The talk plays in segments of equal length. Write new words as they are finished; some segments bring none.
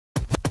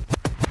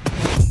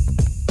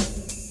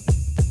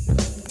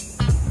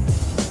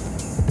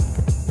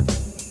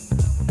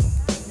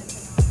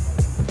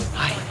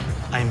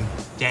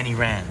Danny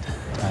Rand.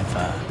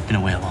 I've been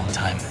away a long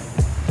time.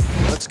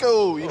 Let's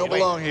go. You don't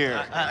belong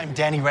here. I'm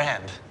Danny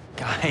Rand.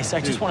 Guys,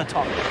 I just want to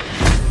talk.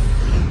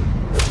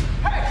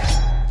 Hey!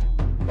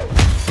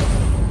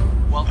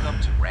 Welcome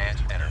to Rand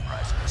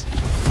Enterprises.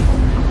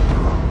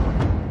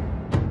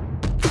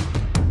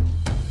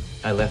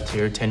 I left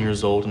here 10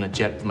 years old in a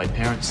jet with my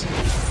parents.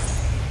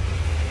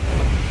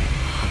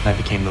 I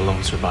became the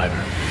lone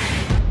survivor.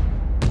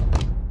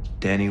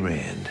 Danny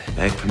Rand,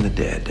 back from the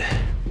dead.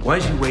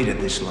 Why's he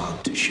waited this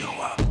long to show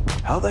up?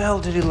 How the hell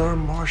did he learn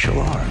martial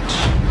arts?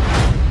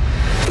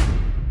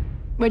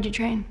 Where'd you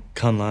train?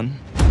 Kunlun.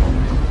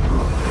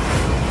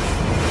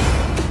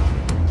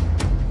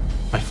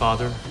 My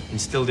father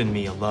instilled in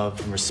me a love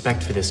and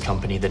respect for this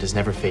company that has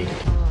never faded.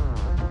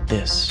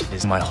 This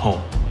is my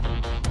home.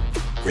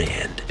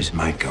 Rand is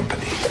my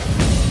company.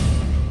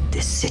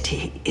 This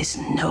city is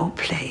no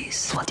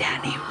place for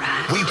Danny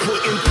Rand. We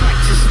put in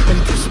practice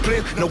and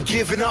discipline, no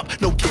giving up,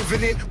 no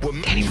giving in.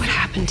 Danny, what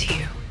happened to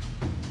you?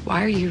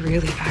 Why are you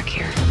really back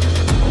here?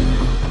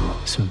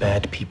 Some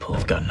bad people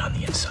have gotten on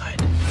the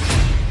inside.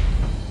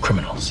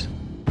 Criminals.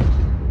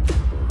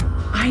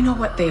 I know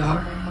what they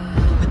are,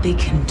 what they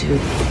can do.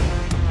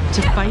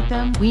 To fight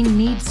them, we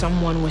need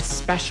someone with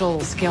special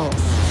skills.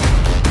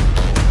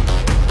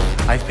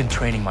 I've been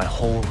training my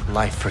whole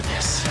life for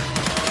this.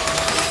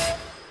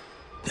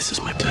 This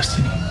is my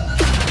destiny.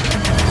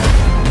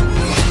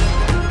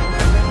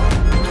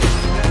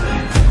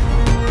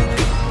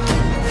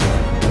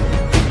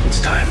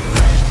 It's time.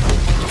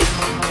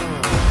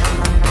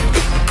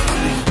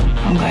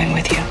 I'm going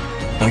with you.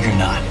 No, you're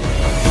not.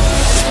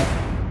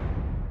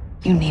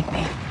 You need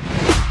me.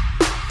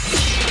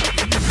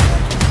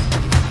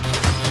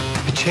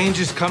 The change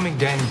is coming,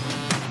 Danny.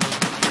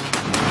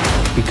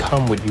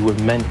 Become what you were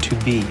meant to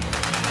be.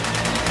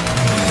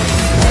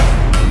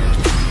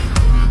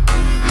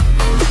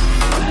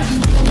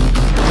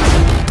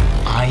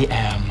 I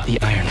am the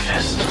Iron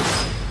Fist.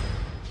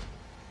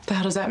 The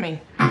hell does that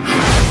mean?